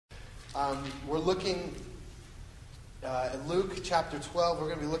We're looking at Luke chapter 12. We're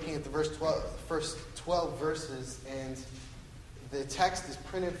going to be looking at the first 12 verses, and the text is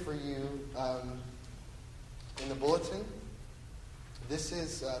printed for you in the bulletin. This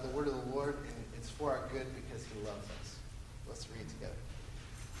is the word of the Lord, and it's for our good because He loves us. Let's read together.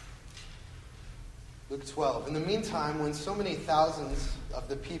 Luke 12. In the meantime, when so many thousands of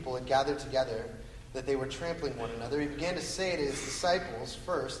the people had gathered together that they were trampling one another, He began to say to His disciples,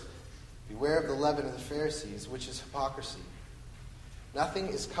 first, beware of the leaven of the Pharisees, which is hypocrisy. Nothing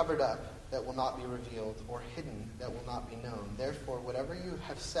is covered up that will not be revealed, or hidden that will not be known. Therefore, whatever you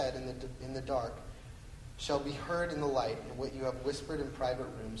have said in the dark shall be heard in the light, and what you have whispered in private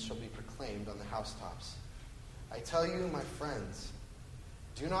rooms shall be proclaimed on the housetops. I tell you, my friends,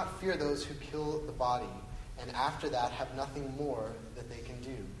 do not fear those who kill the body, and after that have nothing more that they can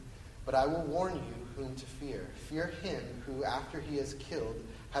do. But I will warn you whom to fear. Fear him who, after he is killed,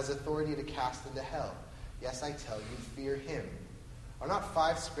 has authority to cast into hell. Yes, I tell you, fear him. Are not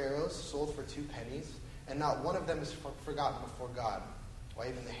 5 sparrows sold for 2 pennies, and not one of them is forgotten before God? Why,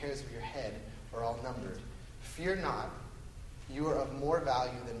 even the hairs of your head are all numbered. Fear not, you are of more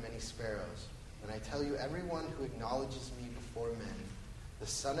value than many sparrows. And I tell you, everyone who acknowledges me before men, the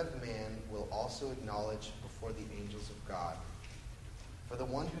Son of Man will also acknowledge before the angels of God. But the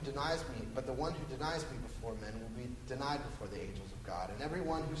one who denies me before men will be denied before the angels of God. And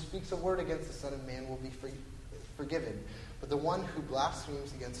everyone who speaks a word against the Son of Man will be forgiven. But the one who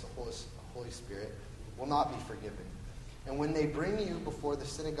blasphemes against the Holy Spirit will not be forgiven. And when they bring you before the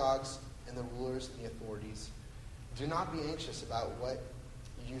synagogues and the rulers and the authorities, do not be anxious about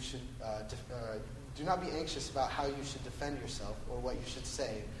do not be anxious about how you should defend yourself or what you should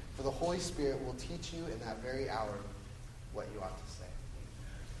say, for the Holy Spirit will teach you in that very hour what you ought to say.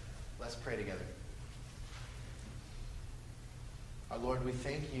 Let's pray together. Our Lord, we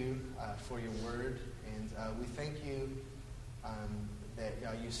thank you for your word, and we thank you that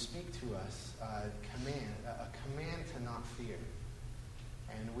you speak to us a command to not fear.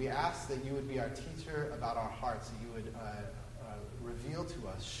 And we ask that you would be our teacher about our hearts, that you would reveal to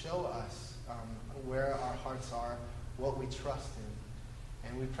us, show us where our hearts are, what we trust in.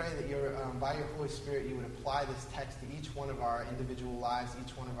 And we pray that by your Holy Spirit, you would apply this text to each one of our individual lives,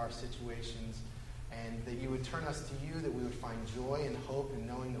 each one of our situations, and that you would turn us to you, that we would find joy and hope in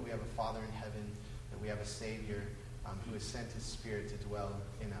knowing that we have a Father in heaven, that we have a Savior who has sent his Spirit to dwell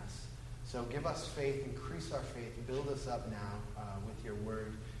in us. So give us faith, increase our faith, build us up now with your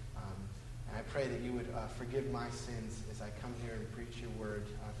word. And I pray that you would forgive my sins as I come here and preach your word,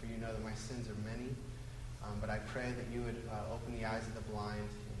 for you know that my sins are many. But I pray that you would open the eyes of the blind,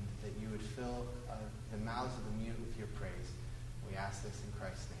 and that you would fill the mouths of the mute with your praise. We ask this in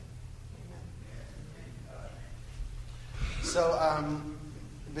Christ's name. Amen. So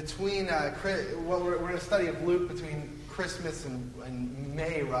between we're in a study of Luke between Christmas and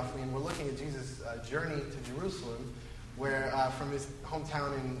May, roughly, and we're looking at Jesus' journey to Jerusalem, where from his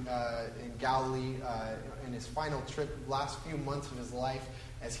hometown in Galilee, in his final trip, last few months of his life,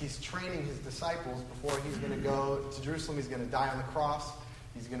 as he's training his disciples before he's going to go to Jerusalem. He's going to die on the cross.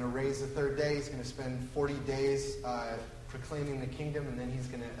 He's going to raise the 3rd day. He's going to spend 40 days proclaiming the kingdom, and then he's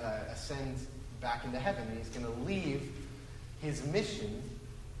going to ascend back into heaven. And he's going to leave his mission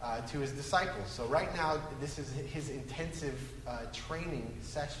to his disciples. So right now, this is his intensive training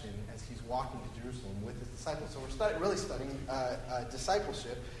session as he's walking to Jerusalem with his disciples. So we're really studying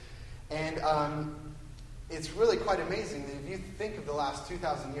discipleship. And it's really quite amazing that if you think of the last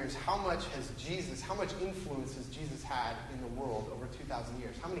 2,000 years, how much influence has Jesus had in the world over 2,000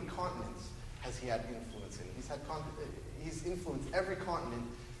 years? How many continents has he had influence in? He's influenced every continent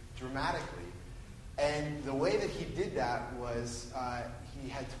dramatically. And the way that he did that was he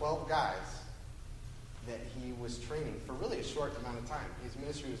had 12 guys that he was training for really a short amount of time. His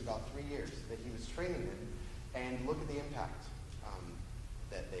ministry was about 3 years that he was training them, and look at the impact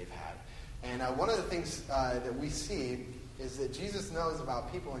that they've had. And one of the things that we see is that Jesus knows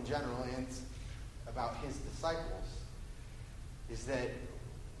about people in general and about his disciples is that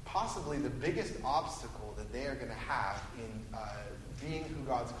possibly the biggest obstacle that they are going to have in being who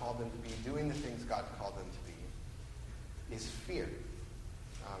God's called them to be, doing the things God called them to be, is fear.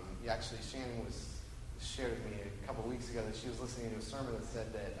 Actually, Shannon shared with me a couple weeks ago that she was listening to a sermon that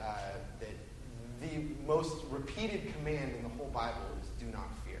said that the most repeated command in the whole Bible is do not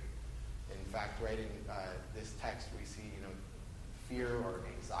fear. In fact, right in this text, we see fear or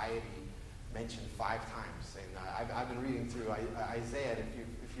anxiety mentioned 5 times. And I've been reading through Isaiah. And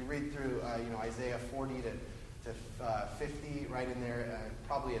if you read through Isaiah 40 to 50, right in there,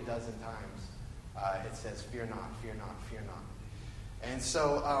 probably a dozen times, it says, "Fear not, fear not, fear not." And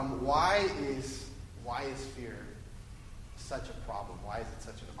so why is fear such a problem? Why is it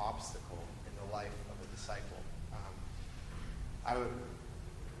such an obstacle in the life of a disciple?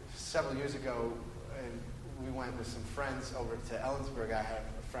 Several years ago, we went with some friends over to Ellensburg. I have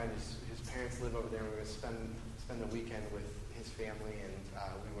a friend whose parents live over there, and we were going to spend the weekend with his family, and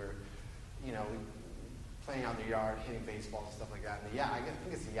we were, playing out in the yard, hitting baseball and stuff like that. And I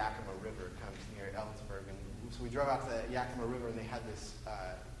think it's the Yakima River comes near Ellensburg, and so we drove out to the Yakima River, and they had this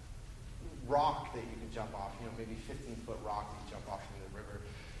rock that you could jump off, maybe 15-foot rock that you jump off into the river.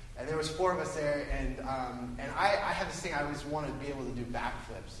 And there was 4 of us there, and I have this thing, I always wanted to be able to do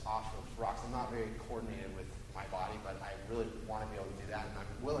backflips off of rocks. I'm not very coordinated with my body, but I really want to be able to do that, and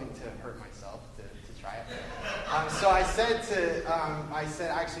I'm willing to hurt myself to try it. So I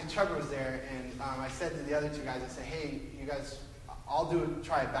said, actually Trevor was there, and I said to the other 2 guys, I said, hey, you guys,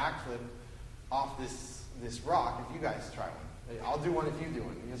 try a backflip off this rock if you guys try one. I'll do one if you do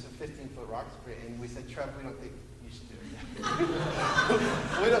one. It's a 15-foot rock, and we said, Trev, we don't think you should do it.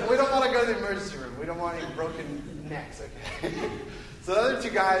 we don't want to go to the emergency room. We don't want any broken necks, okay? So the other 2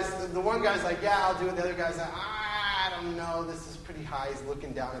 guys, the one guy's like, yeah, I'll do it. The other guy's like, I don't know. This is pretty high. He's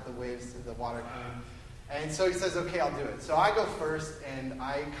looking down at the waves, the water coming. And so he says, okay, I'll do it. So I go first, and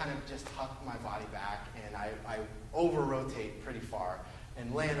I kind of just huck my body back, and I over-rotate pretty far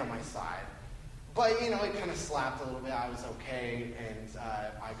and land on my side. But, it kind of slapped a little bit. I was okay, and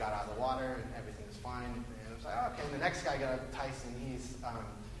I got out of the water, and everything was fine. And I was like, okay. And the next guy got up, Tyson.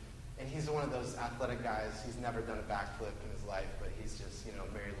 He's one of those athletic guys. He's never done a backflip in his life, but he's just,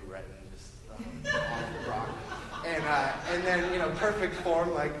 Mary Lou Retton, just off the rock. And then, perfect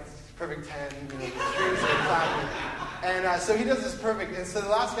form, like perfect 10, the strings are clapping. And so he does this perfect. And so the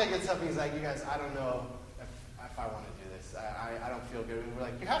last guy gets up, and he's like, you guys, I don't know if I want to do this. I don't feel good. And we're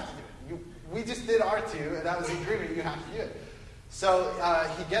like, you have to do it. We just did our 2, and that was the agreement. You have to do it. So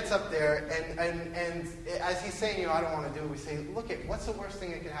he gets up there, and as he's saying, I don't want to do it, we say, look, what's the worst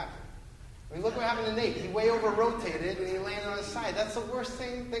thing that could happen? I mean, look what happened to Nate. He way over-rotated, and he landed on his side. That's the worst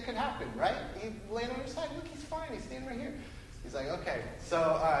thing that could happen, right? He landed on his side. Look, he's fine. He's standing right here. He's like, okay.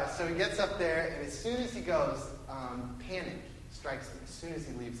 So he gets up there, and as soon as he goes, panic strikes him as soon as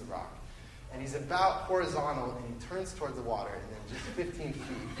he leaves the rock. And he's about horizontal, and he turns towards the water, and then just 15 feet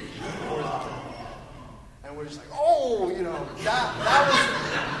horizontal. And we're just like, oh,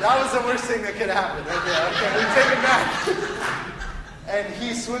 that was the worst thing that could happen. Okay, we take it back. And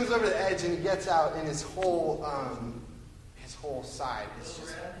he swims over the edge, and he gets out, and his whole side is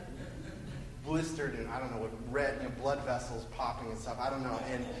just blistered, and I don't know what, red, blood vessels popping and stuff. I don't know.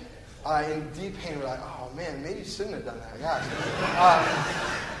 And in deep pain, we're like, oh man, maybe you shouldn't have done that. Gosh.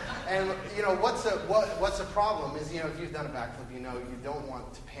 And what's a problem is if you've done a backflip, you don't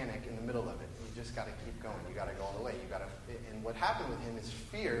want to panic in the middle of it. You just got to keep going. You got to go all the way. And what happened with him is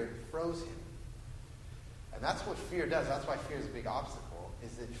fear froze him. And that's what fear does. That's why fear is a big obstacle.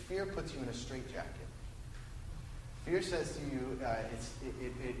 Is that fear puts you in a straitjacket. Fear says to you,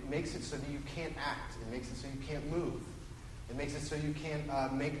 it makes it so that you can't act. It makes it so you can't move. It makes it so you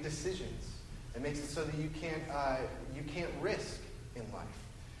can't make decisions. It makes it so that you can't risk in life.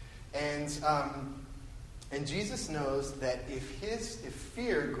 And Jesus knows that if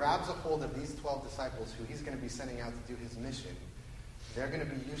fear grabs a hold of these 12 disciples who he's going to be sending out to do his mission, they're going to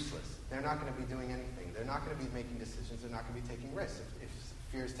be useless. They're not going to be doing anything. They're not going to be making decisions. They're not going to be taking risks if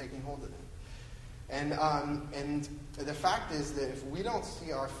fear is taking hold of them. And the fact is that if we don't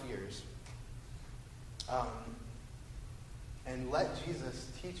see our fears and let Jesus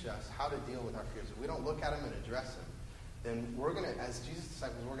teach us how to deal with our fears, if we don't look at them and address them, then we're going to, as Jesus'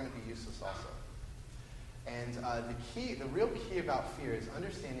 disciples, we're going to be useless also. And the real key about fear is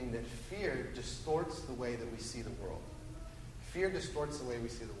understanding that fear distorts the way that we see the world. Fear distorts the way we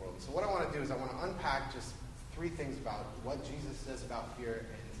see the world. So what I want to do is I want to unpack just 3 things about what Jesus says about fear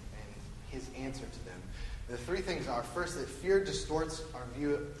and his answer to them. The 3 things are, first, that fear distorts our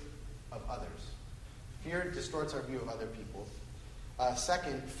view of others. Fear distorts our view of other people.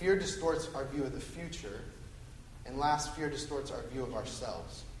 Second, fear distorts our view of the future. And last, fear distorts our view of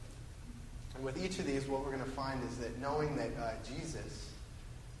ourselves. And with each of these, what we're going to find is that knowing that Jesus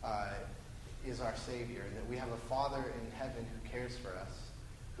is our Savior, and that we have a Father in heaven who cares for us,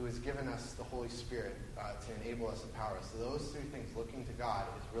 who has given us the Holy Spirit to enable us and empower us. So those 3 things, looking to God,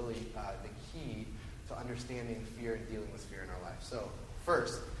 is really the key to understanding fear and dealing with fear in our life. So,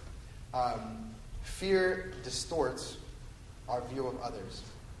 first, fear distorts our view of others.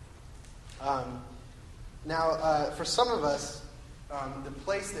 Now, for some of us, the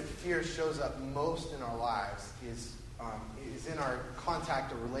place that fear shows up most in our lives is in our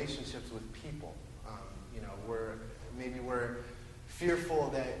contact or relationships with people. fearful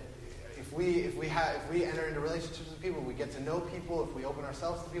that if we enter into relationships with people, we get to know people. If we open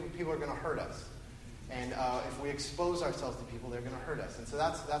ourselves to people, people are going to hurt us. And if we expose ourselves to people, they're going to hurt us. And so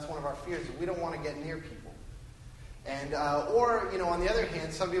that's one of our fears. We don't want to get near people. And or on the other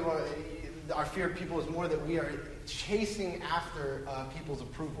hand, some people our fear of people is more that we are chasing after people's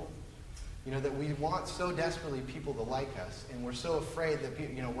approval. That we want so desperately people to like us, and we're so afraid that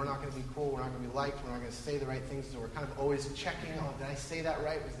we're not going to be cool, we're not going to be liked, we're not going to say the right things, so we're kind of always checking, did I say that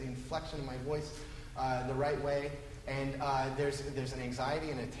right? Was the inflection of my voice the right way? And there's an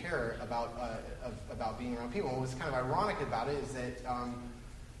anxiety and a terror about being around people. And what's kind of ironic about it is that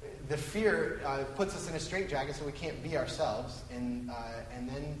the fear puts us in a straitjacket, so we can't be ourselves, and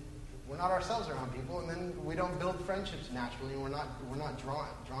then we're not ourselves around people, and then we don't build friendships naturally, and we're not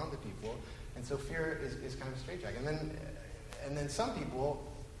drawn to people, and so fear is kind of a straitjacket. And then some people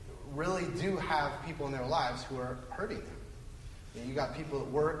really do have people in their lives who are hurting them. You got people at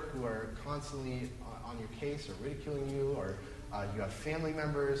work who are constantly on your case or ridiculing you, or you have family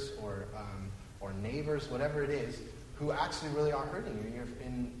members or neighbors, whatever it is, who actually really are hurting you,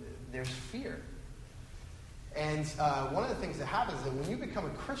 and there's fear. And one of the things that happens is that when you become a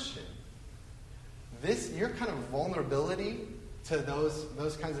Christian, your kind of vulnerability to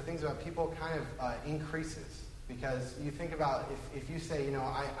those kinds of things about people kind of increases. Because you think about if you say,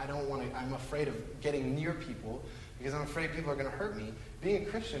 I don't want to, I'm afraid of getting near people because I'm afraid people are going to hurt me. Being a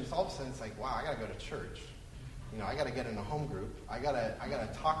Christian, all of a sudden it's like, wow, I got to go to church. I got to get in a home group. I got to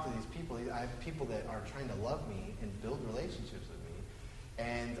talk to these people. I have people that are trying to love me and build relationships with me.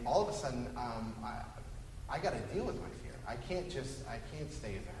 And all of a sudden, I got to deal with my fear. I can't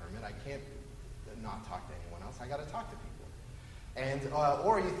stay as a hermit. I can't not talk to anyone else. I got to talk to people. And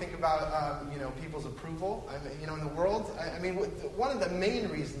or you think about people's approval. In the world. One of the main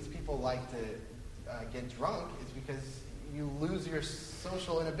reasons people like to get drunk is because you lose your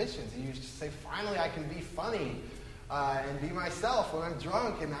social inhibitions. You just say, finally, I can be funny and be myself when I'm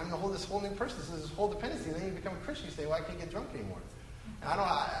drunk, and I'm this whole new person. So there's this whole dependency. And then you become a Christian. You say, well, I can't get drunk anymore. And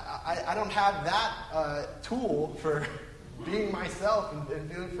I don't have that tool for being myself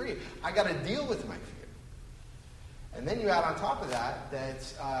and feeling free. I got to deal with my fear. And then you add on top of that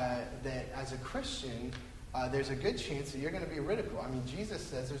as a Christian, there's a good chance that you're going to be ridiculed. Jesus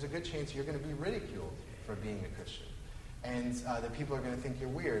says there's a good chance you're going to be ridiculed for being a Christian, and that people are going to think you're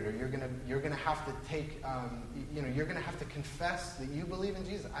weird, or you're going to have to take, you're going to have to confess that you believe in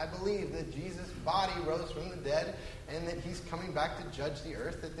Jesus. I believe that Jesus' body rose from the dead, and that He's coming back to judge the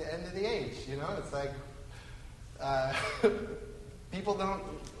earth at the end of the age. It's like people don't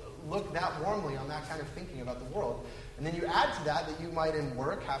look that warmly on that kind of thinking about the world. And then you add to that you might in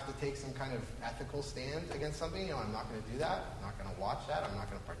work have to take some kind of ethical stand against something. I'm not going to do that. I'm not going to watch that. I'm not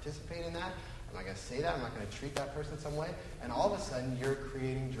going to participate in that. I'm not going to say that. I'm not going to treat that person some way. And all of a sudden, you're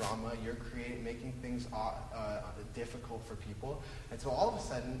creating drama. You're making things difficult for people. And so all of a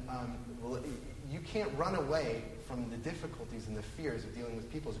sudden, you can't run away from the difficulties and the fears of dealing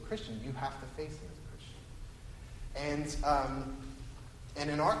with people as a Christian. You have to face them as a Christian. And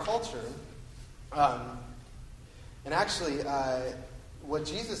in our culture, and actually, what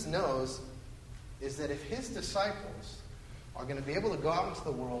Jesus knows is that if His disciples are going to be able to go out into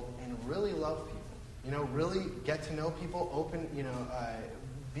the world and really love people, really get to know people,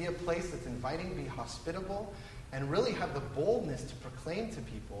 be a place that's inviting, be hospitable, and really have the boldness to proclaim to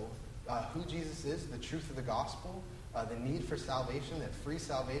people who Jesus is, the truth of the gospel, the need for salvation, that free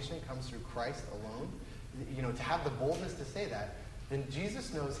salvation comes through Christ alone, to have the boldness to say that, then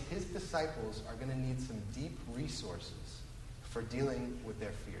Jesus knows His disciples are going to need some deep resources for dealing with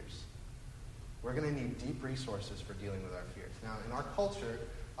their fears. We're going to need deep resources for dealing with our fears. Now, in our culture,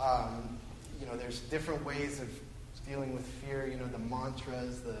 there's different ways of dealing with fear. The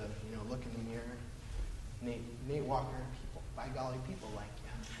mantras, look in the mirror. Nate Walker, people, by golly, people like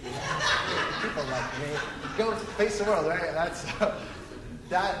you. People like you. Go face the world, right? That's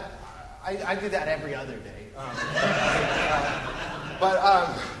that. I do that every other day.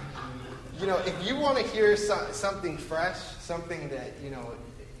 If you want to hear something fresh, something that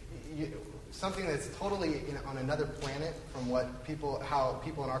something that's totally on another planet from how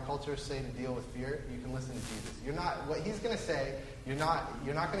people in our culture say to deal with fear, you can listen to Jesus. What He's going to say. You're not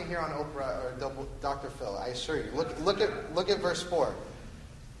going to hear on Oprah or Dr. Phil. I assure you. Look at verse 4.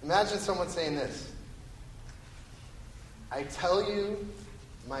 Imagine someone saying this. I tell you,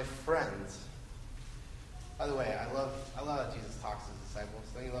 my friends. By the way, I love how Jesus talks to His disciples.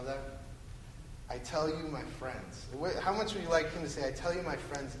 Don't you love that? I tell you, my friends. How much would you like Him to say, I tell you, my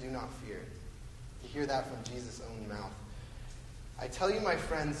friends, do not fear? To hear that from Jesus' own mouth. I tell you, my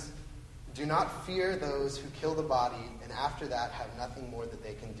friends, Do not fear those who kill the body, and after that have nothing more that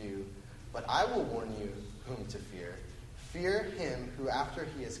they can do. But I will warn you whom to fear. Fear him who, after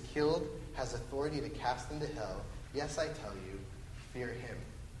he is killed, has authority to cast into hell. Yes, I tell you, fear him.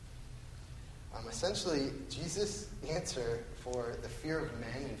 Essentially, Jesus' answer for the fear of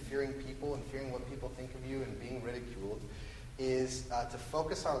men and fearing people and fearing what people think of you and being ridiculed is to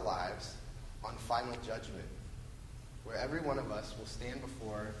focus our lives on final judgment, where every one of us will stand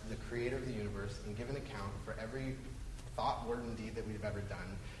before the creator of the universe and give an account for every thought, word, and deed that we've ever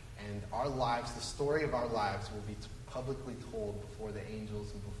done. And our lives, the story of our lives, will be publicly told before the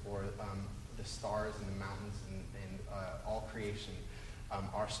angels and before the stars and the mountains and all creation.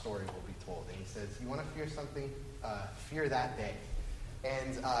 Our story will be told. And he says, you want to fear something? Fear that day.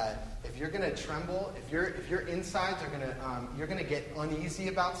 And if you're going to tremble, if your insides are going to, you're going to get uneasy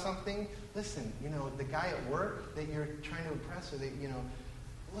about something, listen, the guy at work that you're trying to impress, or that,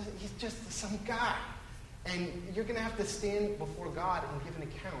 he's just some guy. And you're going to have to stand before God and give an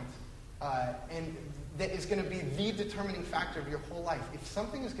account. And that is going to be the determining factor of your whole life. If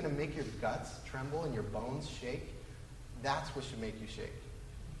something is going to make your guts tremble and your bones shake, that's what should make you shake.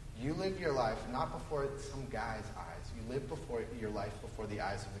 You live your life not before some guy's eyes. You live your life before the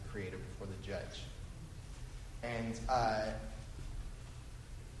eyes of the Creator, before the Judge. And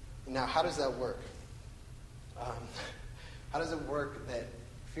now, how does that work? How does it work that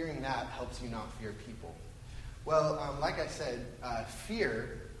fearing that helps you not fear people? Well, like I said,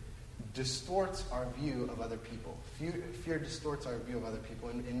 fear distorts our view of other people. Fear distorts our view of other people.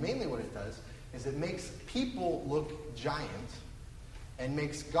 And mainly what it does is it makes people look giant and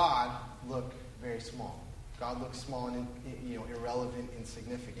makes God look very small. God looks small and irrelevant,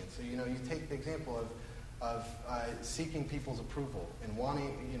 insignificant. So you take the example of seeking people's approval and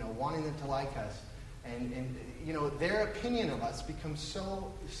wanting them to like us, and their opinion of us becomes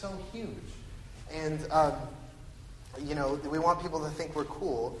so huge, and we want people to think we're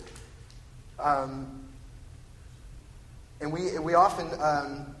cool, and we often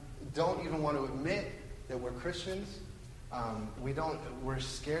don't even want to admit that we're Christians. We're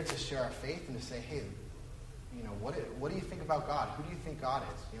scared to share our faith and to say, hey, what do you think about God? Who do you think God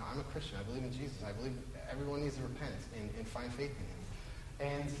is? I'm a Christian. I believe in Jesus. I believe everyone needs to repent and find faith in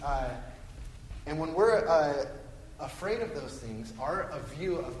him. And when we're afraid of those things, our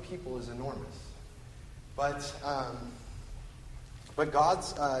view of people is enormous. But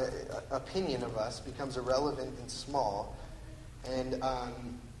God's opinion of us becomes irrelevant and small.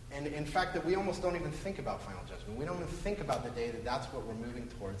 And in fact, that we almost don't even think about final judgment. We don't even think about the day that's what we're moving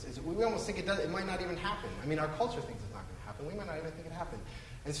towards. We almost think it might not even happen. I mean, our culture thinks it's not going to happen. We might not even think it happened.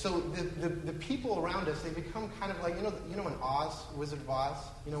 And so the people around us, they become kind of like, in Oz, Wizard of Oz,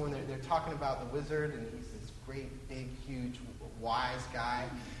 when they're talking about the wizard, and he's this great, big, huge, wise guy,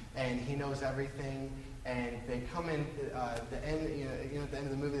 and he knows everything. And they come in the end. At the end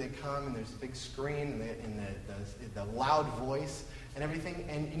of the movie, they come and there's a big screen and the loud voice and everything.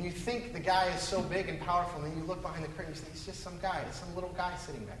 And you think the guy is so big and powerful, and then you look behind the curtain and you say, it's just some guy. It's some little guy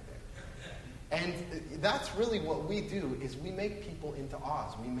sitting back there. And that's really what we do, is we make people into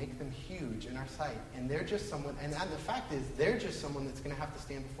Oz. We make them huge in our sight. And they're just someone, and the fact is, they're just someone that's going to have to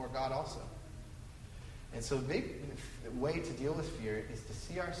stand before God also. And so the big way to deal with fear is to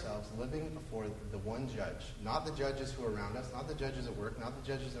see ourselves living before the one judge, not the judges who are around us, not the judges at work, not the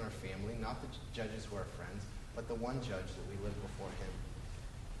judges in our family, not the judges who are friends, but the one judge that we live before him.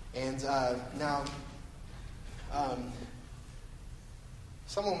 And now,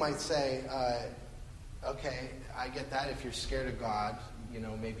 someone might say, okay, I get that. If you're scared of God,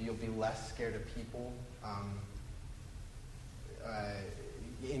 maybe you'll be less scared of people.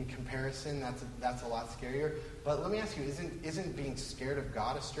 In comparison, that's a lot scarier. But let me ask you, isn't being scared of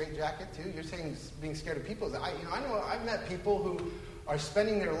God a straitjacket too? You're saying being scared of people. I know I've met people who are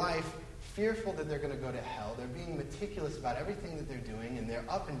spending their life fearful that they're going to go to hell. They're being meticulous about everything that they're doing, and they're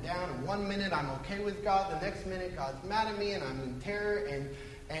up and down. And one minute I'm okay with God, the next minute God's mad at me, and I'm in terror. And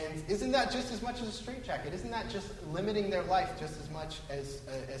isn't that just as much as a straitjacket? Isn't that just limiting their life just as much as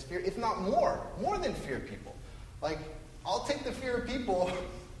fear, if not more than fear of people? Like, I'll take the fear of people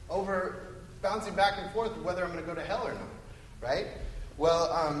over bouncing back and forth whether I'm going to go to hell or not, right? Well,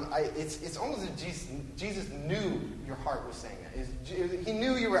 it's almost as Jesus knew your heart was saying that. He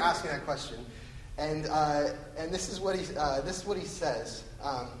knew you were asking that question, and this is what he says.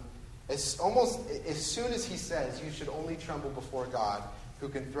 As soon as he says, you should only tremble before God, who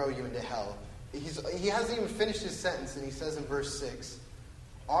can throw you into hell. He hasn't even finished his sentence, and he says in verse 6,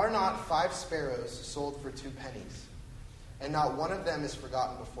 "Are not 5 sparrows sold for 2 pennies? And not one of them is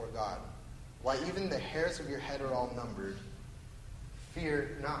forgotten before God. Why, even the hairs of your head are all numbered.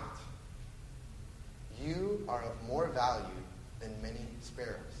 Fear not." you are of more value than many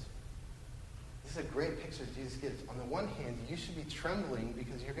sparrows. This is a great picture that Jesus gives. On the one hand, you should be trembling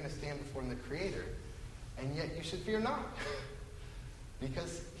because you're going to stand before the Creator, and yet you should fear not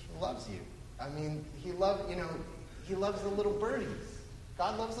because he loves you. I mean, he loves the little birdies.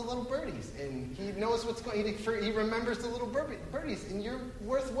 God loves the little birdies, and he knows what's going on. He remembers the little birdies, and you're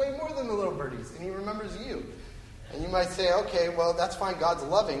worth way more than the little birdies, and he remembers you. And you might say, okay, well, that's fine, God's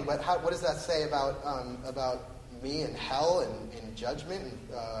loving, but what does that say about me and hell and judgment,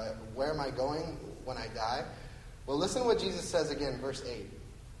 and where am I going when I die? Well, listen to what Jesus says again, verse 8.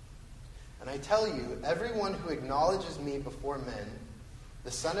 And I tell you, everyone who acknowledges me before men,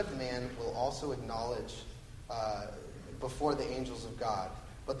 the Son of Man will also acknowledge before the angels of God.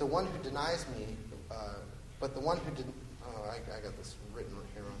 But the one who denies me, I got this written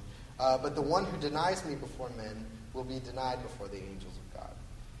here wrong. But the one who denies me before men will be denied before the angels of God.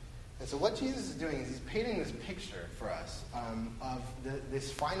 And so what Jesus is doing is he's painting this picture for us of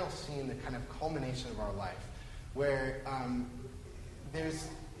this final scene, the kind of culmination of our life, where there's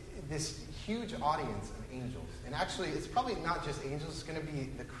this huge audience of angels. And actually, it's probably not just angels, it's going to be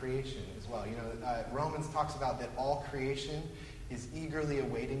the creation as well. You know, Romans talks about that all creation is eagerly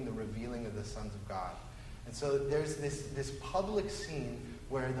awaiting the revealing of the sons of God. And so there's this public scene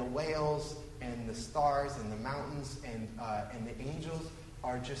where the whales and the stars and the mountains and the angels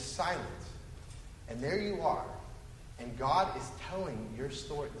are just silent. And there you are. And God is telling your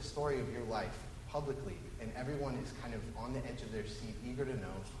story, the story of your life, publicly. And everyone is kind of on the edge of their seat, eager to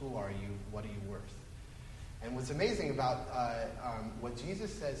know, who are you? What are you worth? And what's amazing about what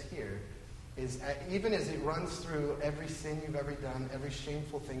Jesus says here is, even as it runs through every sin you've ever done, every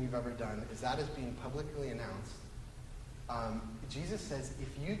shameful thing you've ever done, as that is being publicly announced, Jesus says,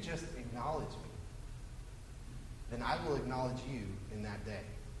 if you just acknowledge me, then I will acknowledge you in that day.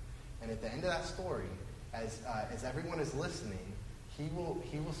 And at the end of that story, as everyone is listening, he will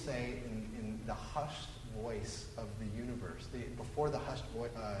say in the hushed voice of the universe, before the hushed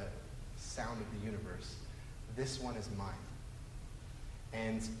sound of the universe, this one is mine.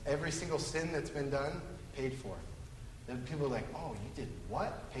 And every single sin that's been done, paid for. Then people are like, oh, you did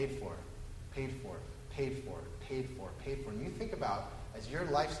what? Paid for. Paid for. Paid for. Paid for. Paid for. And you think about, as your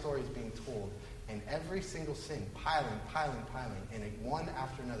life story is being told, and every single sin, piling, and one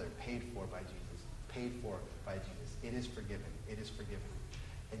after another, paid for by Jesus. Paid for by Jesus. It is forgiven. It is forgiven.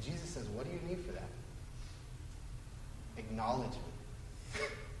 And Jesus says, what do you need for that? Acknowledge me.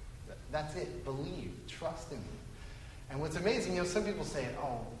 That's it. Believe. Trust in me. And what's amazing, some people say,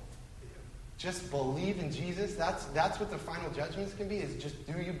 oh, just believe in Jesus. That's what the final judgments can be, is just,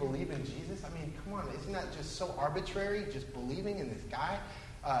 do you believe in Jesus? I mean, come on, isn't that just so arbitrary, just believing in this guy?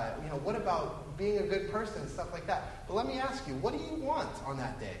 What about being a good person and stuff like that? But let me ask you, what do you want on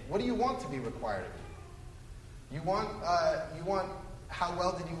that day? What do you want to be required of you? You want how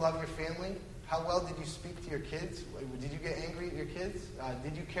well did you love your family? How well did you speak to your kids? Did you get angry at your kids?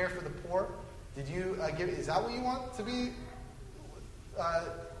 Did you care for the poor? Did you is that what you want to be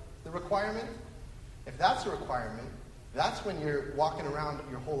the requirement? If that's a requirement, that's when you're walking around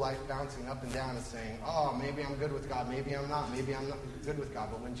your whole life bouncing up and down and saying, oh, maybe I'm good with God, maybe I'm not good with God.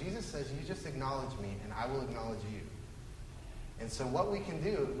 But when Jesus says, you just acknowledge me and I will acknowledge you. And so what we can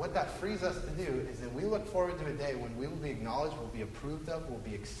do, what that frees us to do, is that we look forward to a day when we will be acknowledged, we'll be approved of, we'll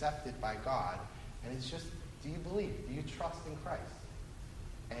be accepted by God. And it's just, do you believe? Do you trust in Christ?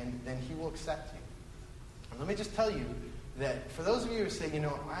 And then he will accept you. And let me just tell you that for those of you who say,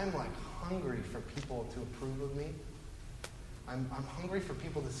 I'm like hungry for people to approve of me. I'm hungry for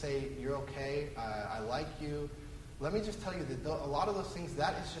people to say, you're okay, I like you. Let me just tell you that a lot of those things,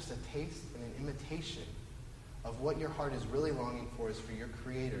 that is just a taste and an imitation of what your heart is really longing for, is for your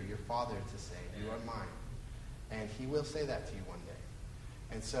Creator, your Father, to say, you are mine. And he will say that to you one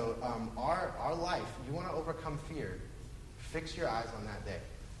day. And so our life, you want to overcome fear, fix your eyes on that day.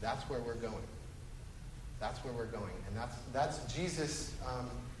 That's where we're going. That's where we're going. And that's Jesus'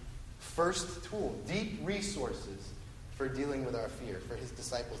 first tool, deep resources for dealing with our fear, for his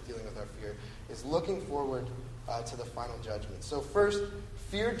disciples dealing with our fear, is looking forward to the final judgment. So first,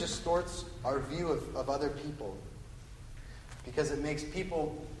 fear distorts our view of other people because it makes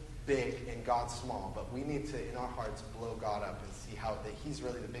people big and God small. But we need to, in our hearts, blow God up and see how that he's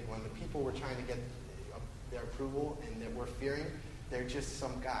really the big one. The people we're trying to get their approval and that we're fearing, they're just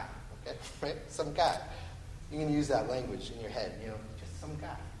some guy, okay? Right? Some guy. You can use that language in your head, just some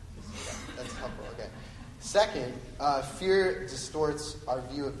guy. That's helpful, okay. Second, fear distorts our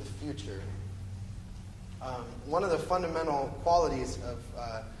view of the future. One of the fundamental qualities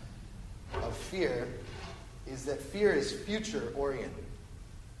of fear is that fear is future-oriented.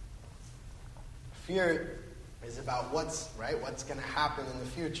 Fear is about what's going to happen in the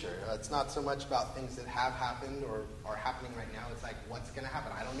future. It's not so much about things that have happened or are happening right now. It's like, what's going to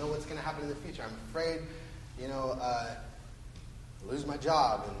happen? I don't know what's going to happen in the future. I'm afraid, lose my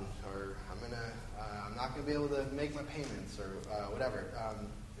job, or I'm not going to be able to make my payments, or whatever.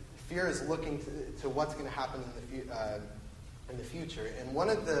 Fear is looking to what's going to happen in the future. And one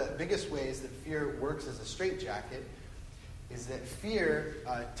of the biggest ways that fear works as a straitjacket is that fear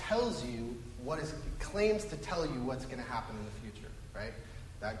claims to tell you what's going to happen in the future, right?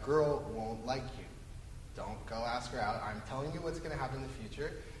 That girl won't like you. Don't go ask her out. I'm telling you what's going to happen in the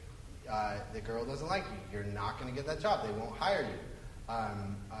future. The girl doesn't like you. You're not going to get that job. They won't hire you.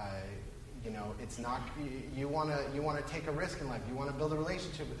 It's not. You want to take a risk in life. You want to build a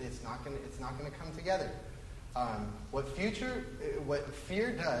relationship with it. It's not going to come together. What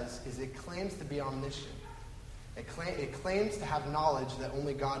fear does is it claims to be omniscient. It claims to have knowledge that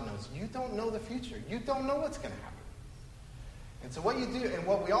only God knows. You don't know the future. You don't know what's going to happen. And so what you do, and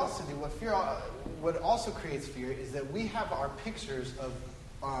what we also do, what also creates fear, is that we have our pictures of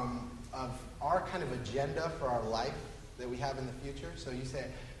our kind of agenda for our life that we have in the future. So you say,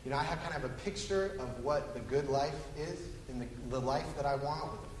 I have kind of a picture of what the good life is, and the life that I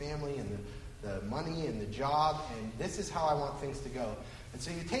want with the family and the money and the job, and this is how I want things to go. And so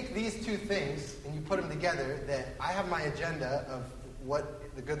you take these two things and you put them together, that I have my agenda of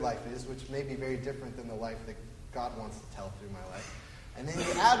what the good life is, which may be very different than the life that God wants to tell through my life. And then you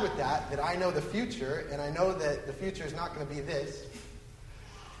add with that I know the future, and I know that the future is not going to be this.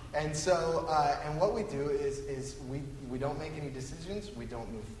 And so, and what we do is we don't make any decisions, we don't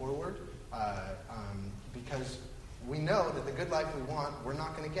move forward, because we know that the good life we want, we're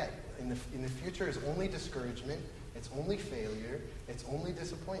not going to get. In the future is only discouragement, it's only failure, it's only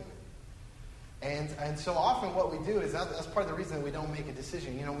disappointment. And so often what we do is that's part of the reason that we don't make a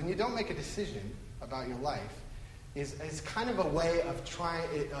decision. When you don't make a decision about your life, is kind of a way of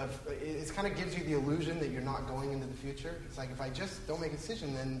it kind of gives you the illusion that you're not going into the future. It's like, if I just don't make a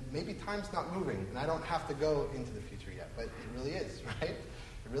decision, then maybe time's not moving, and I don't have to go into the future yet. But it really is, right?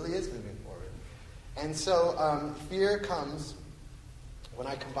 It really is moving forward. And so fear comes when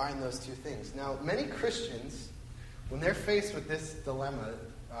I combine those two things. Now, many Christians, when they're faced with this dilemma,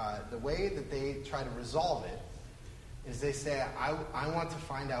 the way that they try to resolve it is they say, I want to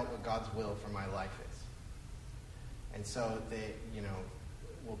find out what God's will for my life is. And so they,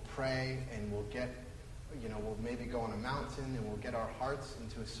 will pray, and we'll maybe go on a mountain, and we'll get our hearts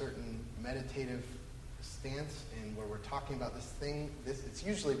into a certain meditative stance, and where we're talking about this thing. It's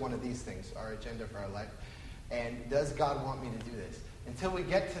usually one of these things, our agenda for our life. And does God want me to do this? Until we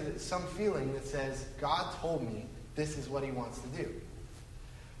get to some feeling that says, God told me this is what he wants to do.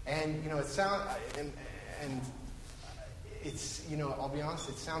 And, it sounds, and it's, I'll be honest,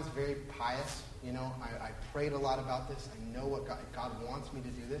 it sounds very pious. I prayed a lot about this. I know what God wants me to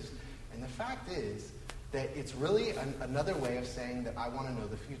do this. And the fact is that it's really another way of saying that I want to know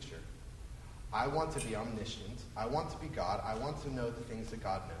the future. I want to be omniscient. I want to be God. I want to know the things that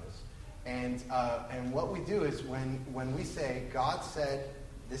God knows. And what we do is when we say, God said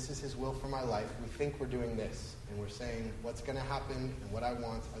this is his will for my life, we think we're doing this. And we're saying what's going to happen and what I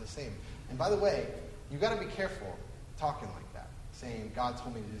want are the same. And by the way, you've got to be careful talking like that, saying God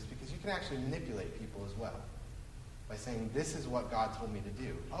told me to do this, because you can actually manipulate people as well by saying this is what God told me to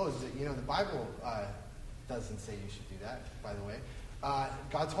do. Oh, the Bible doesn't say you should do that, by the way.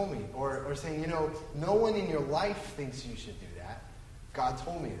 God told me. Or saying, no one in your life thinks you should do that. God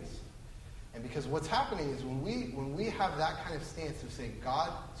told me this. And because what's happening is when we have that kind of stance of saying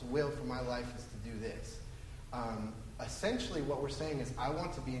God's will for my life is to do this, essentially what we're saying is I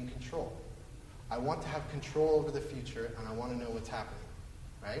want to be in control. I want to have control over the future, and I want to know what's happening,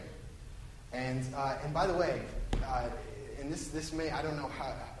 right? And by the way, and this may, I don't know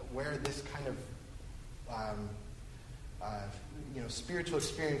where this kind of spiritual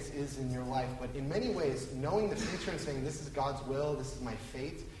experience is in your life, but in many ways, knowing the future and saying this is God's will, this is my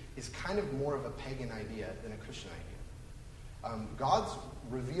fate, is kind of more of a pagan idea than a Christian idea. God's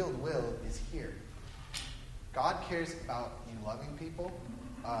revealed will is here. God cares about you loving people.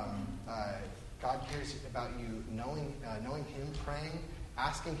 God cares about you knowing him, praying,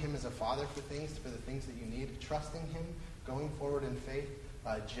 asking him as a father for the things that you need, trusting him, going forward in faith,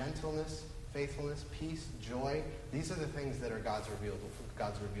 gentleness, faithfulness, peace, joy. These are the things that are God's revealed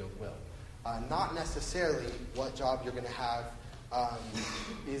will. Not necessarily what job you're going to have.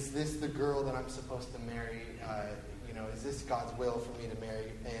 Is this the girl that I'm supposed to marry? Is this God's will for me to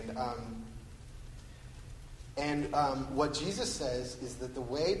marry? And And what Jesus says is that the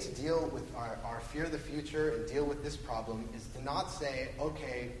way to deal with our fear of the future and deal with this problem is to not say,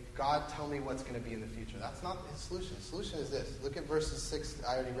 okay, God, tell me what's going to be in the future. That's not his solution. The solution is this. Look at verses 6.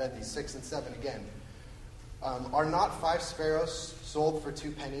 I already read these, 6 and 7 again. Are not 5 sparrows sold for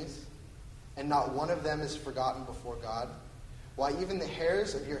 2 pennies, and not one of them is forgotten before God? Why, even the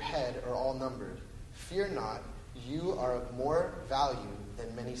hairs of your head are all numbered. Fear not, you are of more value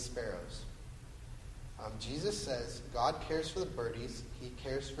than many sparrows. Jesus says God cares for the birdies. He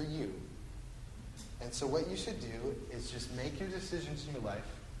cares for you. And so what you should do is just make your decisions in your life.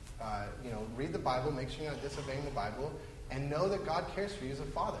 Read the Bible. Make sure you're not disobeying the Bible. And know that God cares for you as a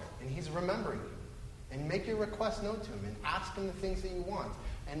father. And he's remembering you. And make your requests known to him. And ask him the things that you want.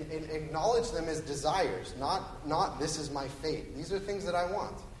 And acknowledge them as desires. Not this is my fate. These are things that I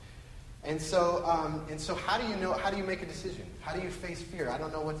want. And so how do you know? How do you make a decision? How do you face fear? I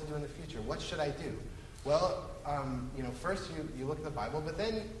don't know what to do in the future. What should I do? Well, first you look at the Bible, but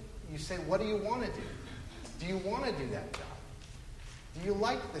then you say, what do you want to do? Do you want to do that job? Do you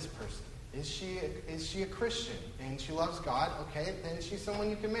like this person? Is she a Christian and she loves God? Okay, then she's someone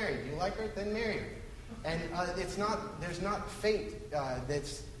you can marry. Do you like her? Then marry her. And there's not fate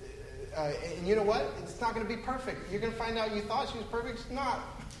and you know what? It's not going to be perfect. You're going to find out you thought she was perfect. She's not.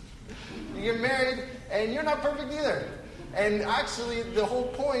 You get married and you're not perfect either. And actually, the whole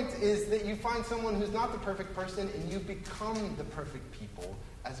point is that you find someone who's not the perfect person and you become the perfect people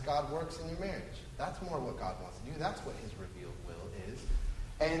as God works in your marriage. That's more what God wants to do. That's what his revealed will is.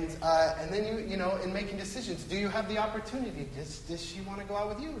 And then in making decisions, do you have the opportunity? Does she want to go out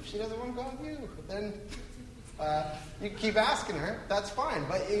with you? If she doesn't want to go out with you, then you keep asking her. That's fine.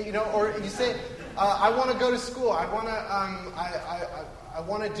 But or you say, I want to go to school. I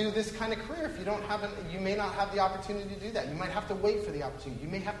want to do this kind of career. If you may not have the opportunity to do that. You might have to wait for the opportunity. You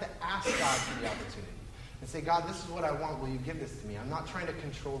may have to ask God for the opportunity and say, God, this is what I want. Will you give this to me? I'm not trying to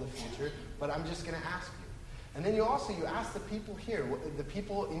control the future, but I'm just going to ask you. And then you ask the people here, the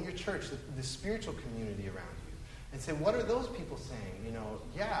people in your church, the spiritual community around you, and say, what are those people saying?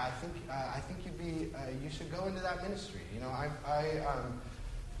 I think you should go into that ministry.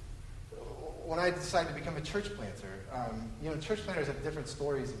 When I decided to become a church planter, church planters have different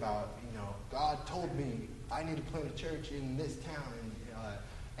stories about, God told me I need to plant a church in this town.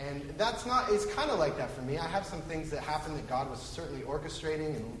 And that's not, it's kind of like that for me. I have some things that happened that God was certainly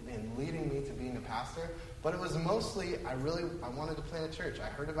orchestrating and leading me to being a pastor. But it was mostly, I wanted to plant a church. I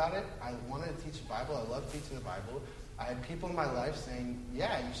heard about it. I wanted to teach the Bible. I love teaching the Bible. I had people in my life saying,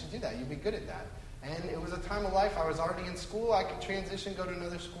 yeah, you should do that. You'd be good at that. And it was a time of life. I was already in school. I could transition, go to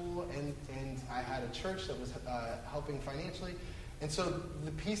another school, and I had a church that was helping financially. And so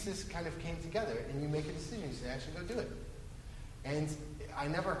the pieces kind of came together, and you make a decision. You say, I should go do it. And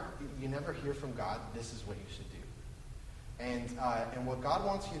you never hear from God, this is what you should do. And what God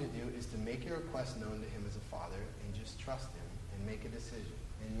wants you to do is to make your request known to him as a father and just trust him and make a decision.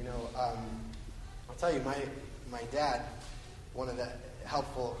 And I'll tell you, my dad, one of the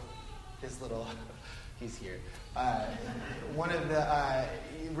helpful, he's here. One of the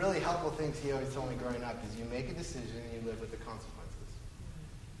really helpful things he always told me growing up is you make a decision and you live with the consequences.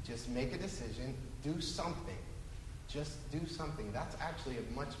 Just make a decision, do something. Just do something. That's actually a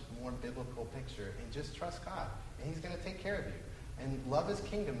much more biblical picture. And just trust God. And he's going to take care of you. And love his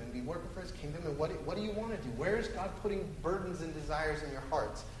kingdom and be working for his kingdom. And what do you want to do? Where is God putting burdens and desires in your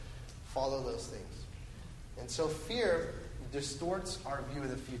hearts? Follow those things. And so fear distorts our view of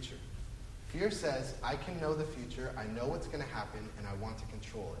the future. Fear says, I can know the future. I know what's going to happen. And I want to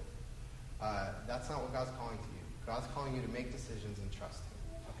control it. That's not what God's calling to you. God's calling you to make decisions and trust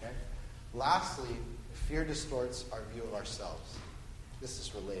him. Okay? Lastly, fear distorts our view of ourselves. This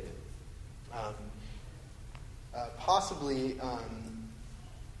is related.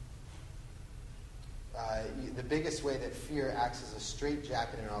 The biggest way that fear acts as a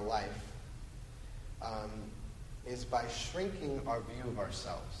straitjacket in our life is by shrinking our view of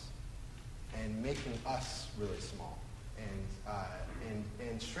ourselves and making us really small,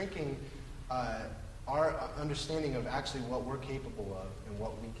 and shrinking our understanding of actually what we're capable of and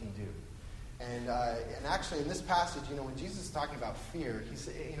what we can do. And actually, in this passage, when Jesus is talking about fear, he's,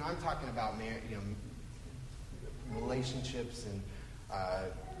 I'm talking about relationships and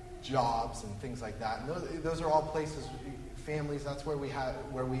jobs and things like that. And those are all places, families. That's where we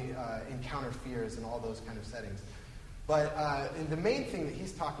encounter fears in all those kind of settings. But and the main thing that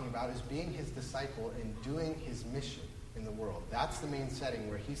he's talking about is being his disciple and doing his mission in the world. That's the main setting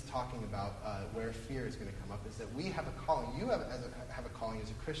where he's talking about where fear is going to come up. Is that we have a calling. You have a calling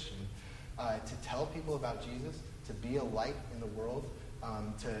as a Christian. To tell people about Jesus, to be a light in the world,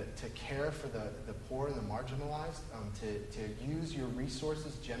 to care for the poor and the marginalized, to use your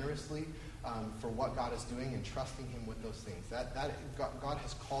resources generously for what God is doing and trusting him with those things. God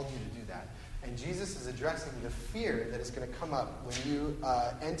has called you to do that. And Jesus is addressing the fear that is going to come up when you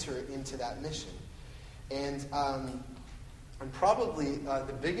enter into that mission. And probably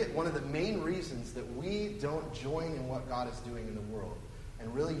one of the main reasons that we don't join in what God is doing in the world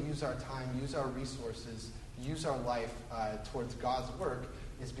and really use our time, use our resources, use our life towards God's work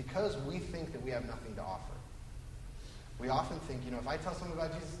is because we think that we have nothing to offer. We often think, if I tell someone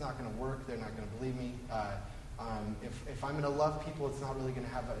about Jesus, it's not going to work. They're not going to believe me. If I'm going to love people, it's not really going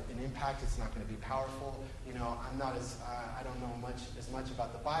to have an impact. It's not going to be powerful. I'm not I don't know as much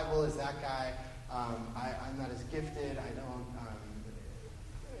about the Bible as that guy. I'm not as gifted. I don't,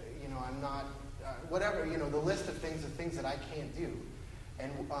 I'm not, whatever, the list of things that I can't do.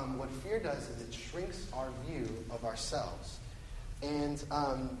 And what fear does is it shrinks our view of ourselves.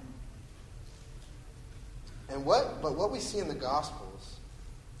 What we see in the Gospels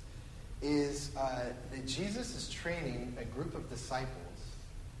is that Jesus is training a group of disciples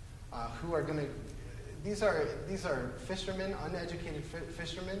who are going to, these are fishermen, uneducated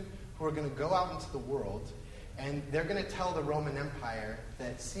fishermen, who are going to go out into the world, and they're going to tell the Roman Empire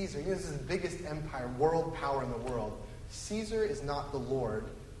that Caesar, this is the biggest empire, world power in the world, Caesar is not the Lord.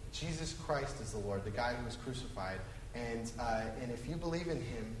 Jesus Christ is the Lord, the guy who was crucified. And if you believe in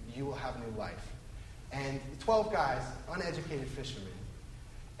him, you will have new life. And 12 guys, uneducated fishermen.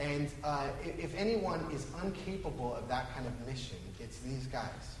 And if anyone is incapable of that kind of mission, it's these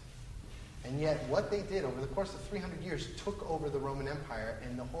guys. And yet what they did over the course of 300 years took over the Roman Empire,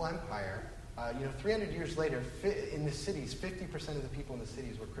 and the whole empire, 300 years later, in the cities, 50% of the people in the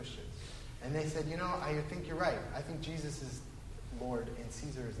cities were Christians. And they said, I think you're right. I think Jesus is Lord and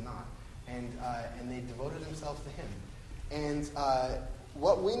Caesar is not. And they devoted themselves to him. And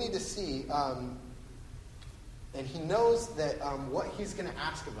what we need to see, and he knows that what he's going to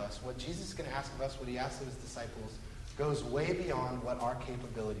ask of us, what Jesus is going to ask of us, what he asked of his disciples, goes way beyond what our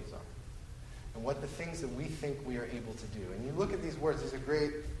capabilities are and what the things that we think we are able to do. And you look at these words. These are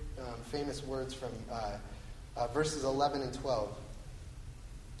great, famous words from verses 11 and 12.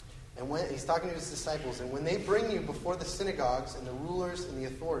 And when he's talking to his disciples, and when they bring you before the synagogues and the rulers and the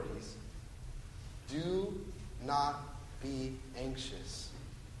authorities, do not be anxious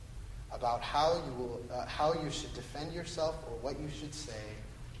about how you should defend yourself or what you should say,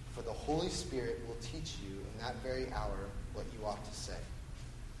 for the Holy Spirit will teach you in that very hour what you ought to say.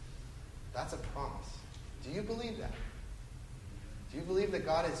 That's a promise. Do you believe that? Do you believe that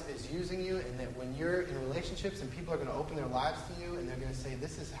God is using you, and that when you're in relationships and people are going to open their lives to you and they're going to say,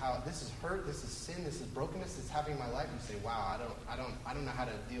 this is hurt, this is sin, this is brokenness that's happening in my life, you say, wow, I don't know how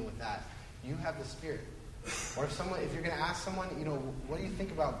to deal with that. You have the Spirit. Or if you're going to ask someone, what do you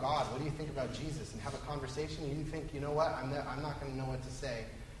think about God? What do you think about Jesus? And have a conversation, and you think, I'm not going to know what to say.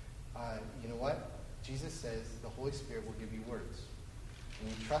 You know what? Jesus says the Holy Spirit will give you words. And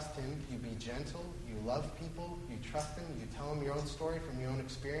you trust him, you be gentle, you love people, you trust him, you tell him your own story from your own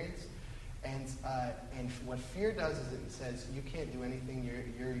experience. And what fear does is it says, you can't do anything,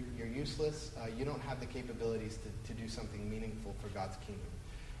 you're useless, you don't have the capabilities to do something meaningful for God's kingdom.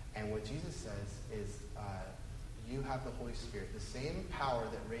 And what Jesus says is, you have the Holy Spirit. The same power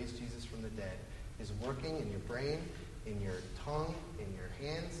that raised Jesus from the dead is working in your brain, in your tongue, in your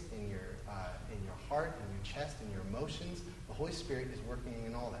hands, in your heart, in your chest, in your emotions. The Holy Spirit is working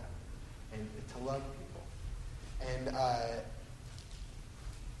in all that, and to love people.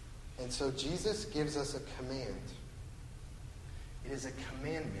 And so Jesus gives us a command. It is a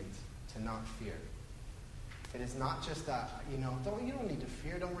commandment to not fear. It is not just you don't need to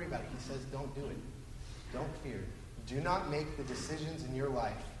fear. Don't worry about it. He says, don't do it. Don't fear. Do not make the decisions in your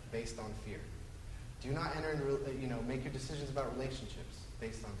life based on fear. Do not make your decisions about relationships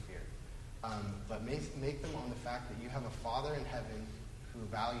based on fear. But make them on the fact that you have a Father in heaven who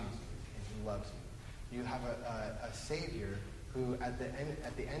values you and who loves you. You have a Savior who, at the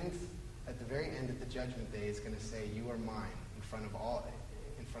very end of the judgment day, is going to say, "You are mine," in front of all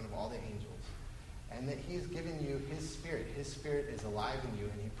the angels, and that He's given you His Spirit. His Spirit is alive in you,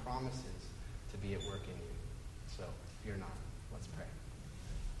 and He promises to be at work in you. So fear not. Let's pray.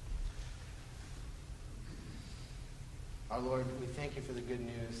 Our Lord, we thank you for the good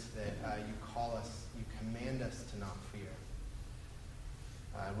news that you call us, you command us to not fear.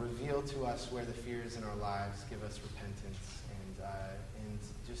 Reveal to us where the fear is in our lives. Give us repentance, and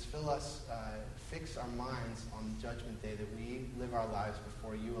just fill us, fix our minds on Judgment Day, that we live our lives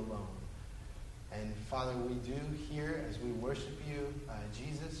before you alone, And Father, we do here, as we worship you,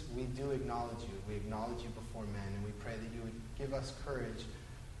 Jesus, we do acknowledge you. We acknowledge you before men, and we pray that you would give us courage,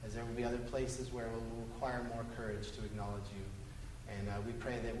 as there will be other places where it will require more courage to acknowledge you. And we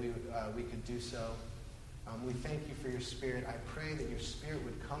pray that we could do so. We thank you for your Spirit. I pray that your Spirit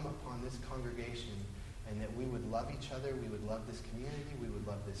would come upon this congregation, and that we would love each other, we would love this community, we would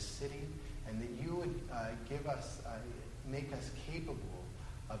love this city, and that you would make us capable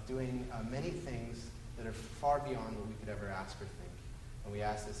of doing many things that are far beyond what we could ever ask or think. And we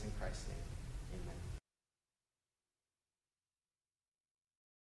ask this in Christ's name.